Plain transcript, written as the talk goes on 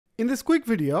In this quick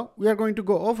video, we are going to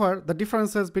go over the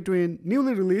differences between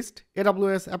newly released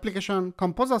AWS Application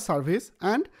Composer service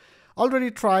and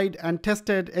already tried and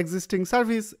tested existing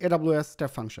service AWS Step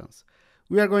Functions.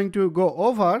 We are going to go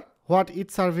over what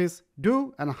each service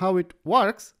do and how it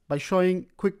works by showing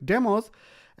quick demos,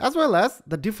 as well as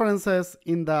the differences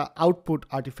in the output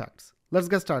artifacts. Let's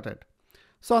get started.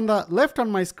 So on the left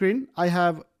on my screen, I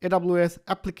have AWS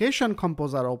Application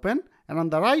Composer open, and on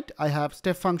the right, I have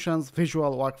Step Functions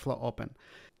Visual Workflow open.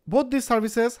 Both these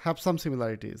services have some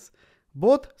similarities.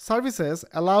 Both services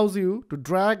allows you to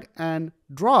drag and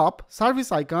drop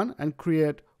service icon and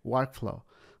create workflow.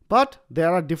 But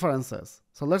there are differences.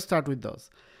 So let's start with those.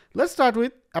 Let's start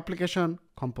with Application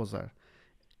Composer.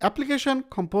 Application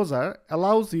Composer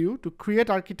allows you to create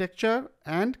architecture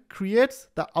and creates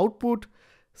the output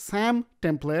SAM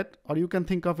template, or you can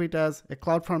think of it as a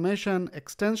CloudFormation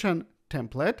extension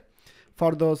template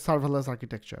for those serverless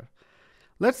architecture.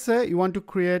 Let's say you want to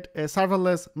create a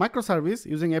serverless microservice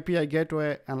using API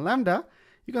Gateway and Lambda.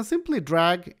 You can simply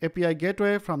drag API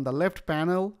Gateway from the left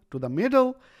panel to the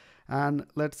middle, and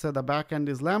let's say the backend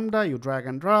is Lambda, you drag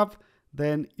and drop,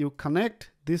 then you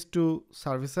connect these two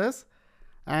services.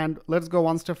 And let's go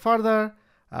one step further.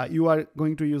 You are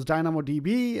going to use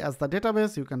DynamoDB as the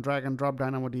database. You can drag and drop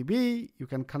DynamoDB. You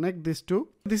can connect these two.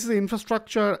 This is the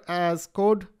infrastructure as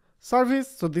code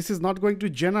service. So this is not going to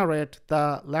generate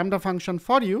the Lambda function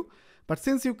for you. But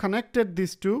since you connected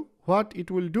these two, what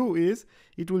it will do is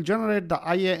it will generate the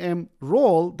IAM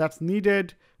role that's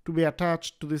needed to be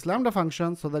attached to this Lambda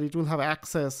function so that it will have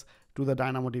access to the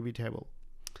DynamoDB table.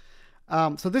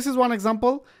 So this is one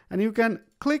example, and you can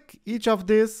click each of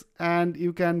these and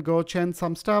you can go change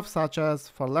some stuff, such as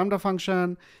for Lambda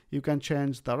function, you can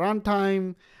change the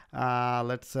runtime.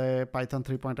 Let's say Python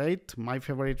 3.8, my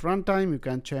favorite runtime. You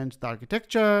can change the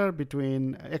architecture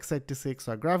between x86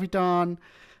 or Graviton,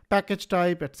 package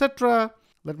type, etc.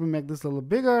 Let me make this a little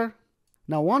bigger.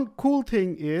 Now, one cool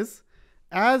thing is,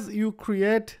 as you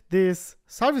create these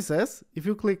services, if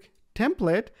you click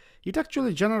template, it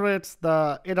actually generates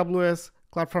the AWS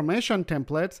CloudFormation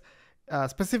templates.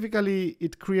 Specifically,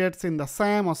 it creates in the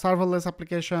SAM or serverless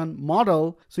application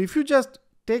model. So if you just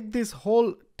take this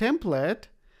whole template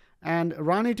and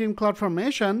run it in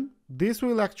CloudFormation, this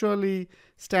will actually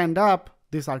stand up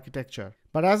this architecture.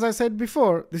 But as I said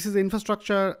before, this is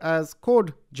infrastructure as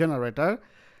code generator.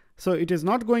 So it is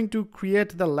not going to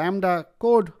create the Lambda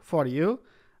code for you.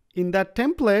 In that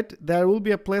template, there will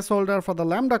be a placeholder for the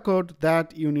Lambda code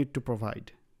that you need to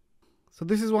provide. So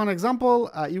this is one example.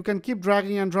 You can keep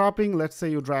dragging and dropping. Let's say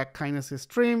you drag Kinesis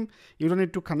stream. You don't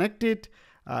need to connect it.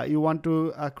 You want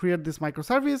to create this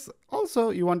microservice.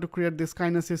 Also, you want to create this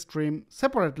Kinesis stream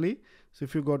separately. So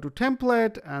if you go to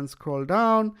template and scroll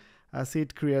down, see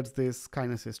it creates this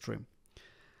Kinesis stream.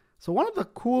 So one of the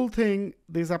cool thing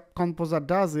this App Composer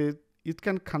does is it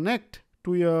can connect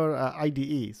to your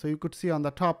IDE. So you could see on the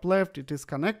top left, it is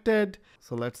connected.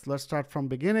 So let's start from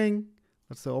beginning.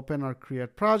 Let's say open or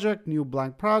create project, new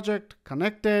blank project,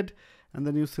 connected, and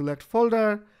then you select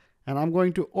folder. And I'm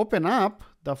going to open up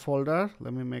the folder.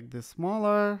 Let me make this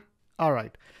smaller. All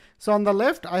right. So on the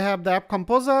left, I have the App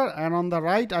Composer, and on the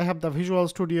right, I have the Visual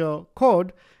Studio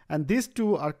Code, and these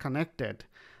two are connected.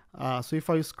 So if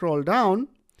I scroll down,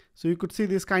 so you could see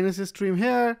this Kinesis stream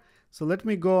here. So let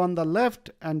me go on the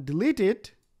left and delete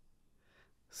it.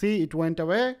 See, it went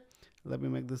away. Let me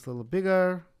make this a little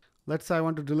bigger. Let's say I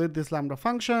want to delete this Lambda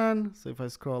function. So if I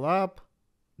scroll up,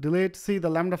 delete, see the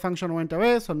Lambda function went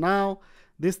away. So now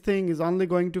this thing is only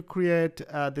going to create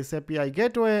this API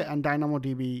Gateway and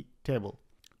DynamoDB table.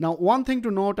 Now, one thing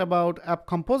to note about App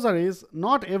Composer is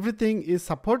not everything is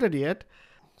supported yet.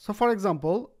 So for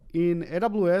example, in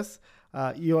AWS,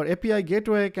 your API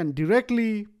Gateway can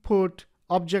directly put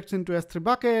objects into S3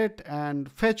 bucket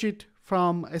and fetch it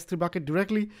from S3 bucket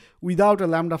directly without a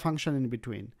Lambda function in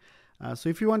between. So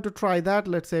if you want to try that,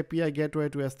 let's say API Gateway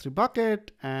to S3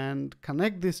 bucket and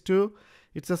connect these two.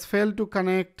 It says failed to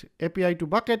connect API to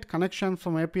bucket, connection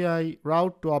from API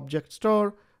route to object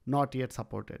store, not yet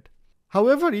supported.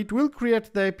 However, it will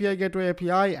create the API Gateway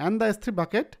API and the S3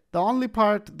 bucket. The only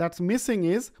part that's missing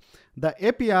is the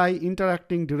API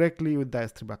interacting directly with the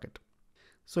S3 bucket.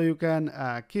 So you can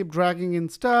keep dragging in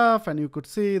stuff, and you could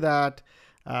see that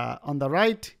on the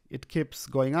right, it keeps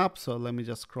going up. So let me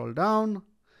just scroll down.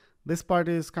 This part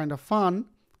is kind of fun.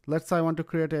 Let's say I want to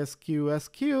create a SQ.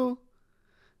 Here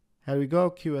we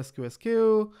go, SQ.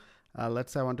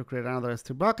 Let's say I want to create another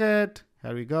S3 bucket.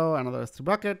 Here we go, another S3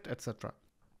 bucket, etc.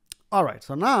 All right,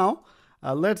 so now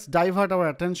let's divert our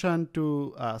attention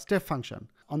to step function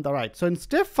on the right. So in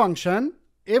step function,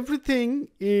 everything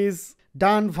is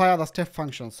done via the step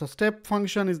function. So step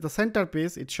function is the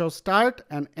centerpiece. It shows start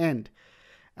and end.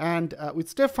 And with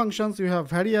step functions, you have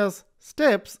various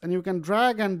steps, and you can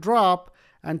drag and drop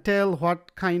and tell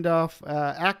what kind of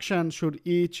action should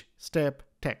each step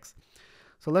take.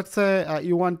 So let's say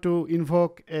you want to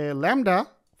invoke a lambda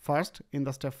first in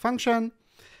the step function,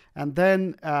 and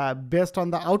then based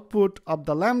on the output of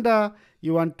the lambda,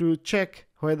 you want to check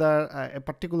whether a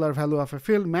particular value of a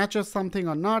field matches something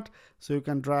or not. So you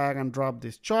can drag and drop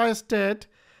this choice state.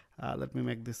 Let me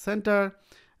make this center.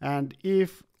 And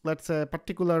if, let's say, a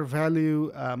particular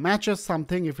value matches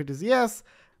something, if it is yes,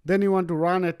 then you want to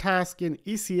run a task in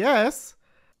ECS.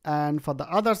 And for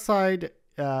the other side,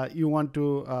 you want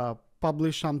to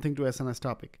publish something to SNS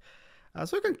topic.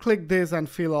 So you can click this and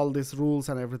fill all these rules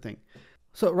and everything.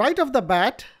 So right off the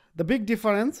bat, the big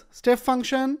difference, step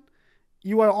function,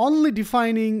 you are only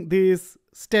defining this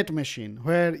state machine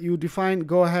where you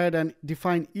go ahead and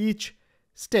define each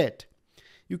state.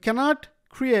 You cannot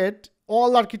create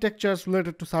all architectures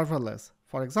related to serverless.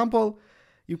 For example,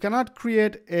 you cannot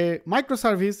create a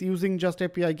microservice using just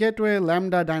API gateway,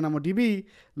 Lambda, DynamoDB,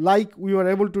 like we were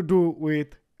able to do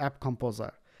with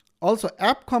AppComposer. Also,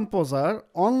 AppComposer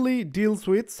only deals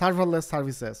with serverless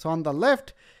services. So on the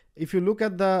left, if you look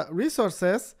at the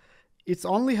resources, it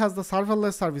only has the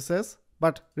serverless services.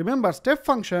 But remember, step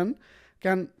function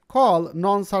can call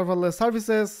non-serverless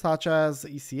services such as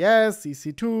ECS,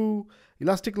 EC2,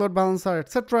 Elastic Load Balancer,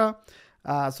 etc.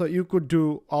 So you could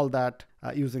do all that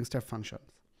using step functions.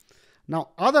 Now,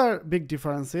 other big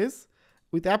difference is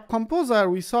with AppComposer,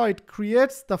 we saw it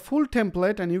creates the full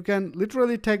template, and you can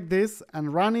literally take this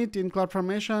and run it in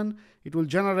CloudFormation. It will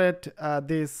generate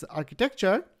this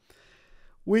architecture.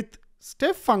 With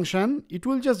step function, it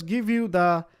will just give you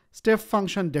the step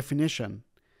function definition.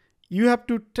 You have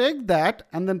to take that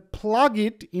and then plug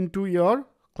it into your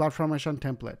CloudFormation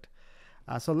template.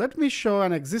 So let me show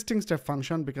an existing step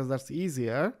function because that's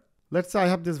easier. Let's say I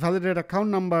have this validate account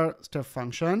number step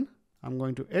function. I'm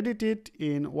going to edit it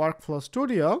in Workflow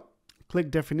Studio, click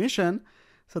definition.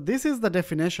 So this is the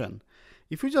definition.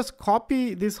 If you just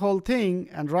copy this whole thing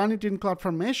and run it in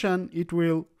CloudFormation, it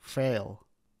will fail.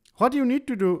 What you need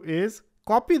to do is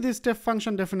copy this step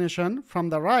function definition from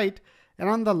the right, and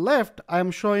on the left, I am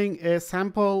showing a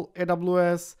sample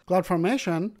AWS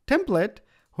CloudFormation template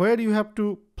where you have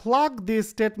to plug this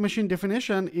state machine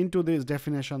definition into this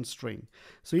definition string.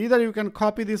 So either you can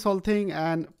copy this whole thing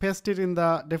and paste it in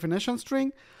the definition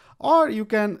string, or you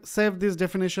can save this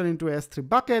definition into a S3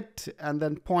 bucket and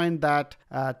then point that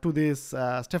to this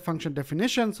step function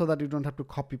definition so that you don't have to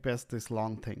copy paste this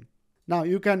long thing. Now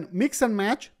you can mix and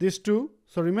match these two.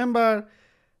 So remember,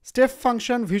 step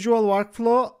function visual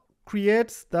workflow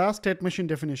creates the state machine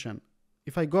definition.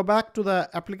 If I go back to the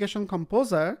application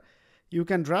composer, you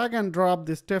can drag and drop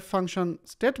the step function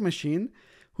state machine,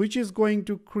 which is going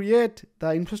to create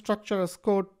the infrastructure as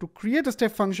code to create a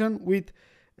step function with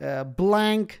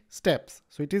blank steps.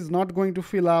 So it is not going to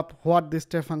fill up what this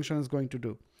step function is going to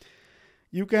do.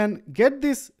 You can get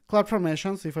this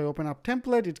CloudFormation. So if I open up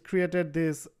template, it created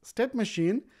this state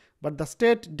machine, but the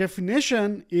state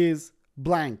definition is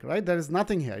blank, right? There is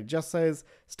nothing here. It just says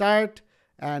start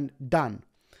and done.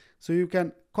 So you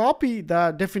can copy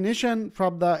the definition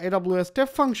from the AWS Step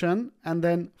Function and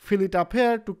then fill it up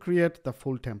here to create the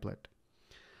full template.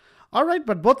 All right,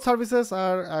 but both services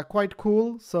are quite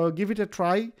cool, so give it a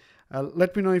try.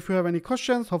 Let me know if you have any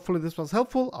questions. Hopefully this was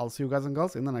helpful. I'll see you guys and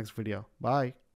girls in the next video. Bye.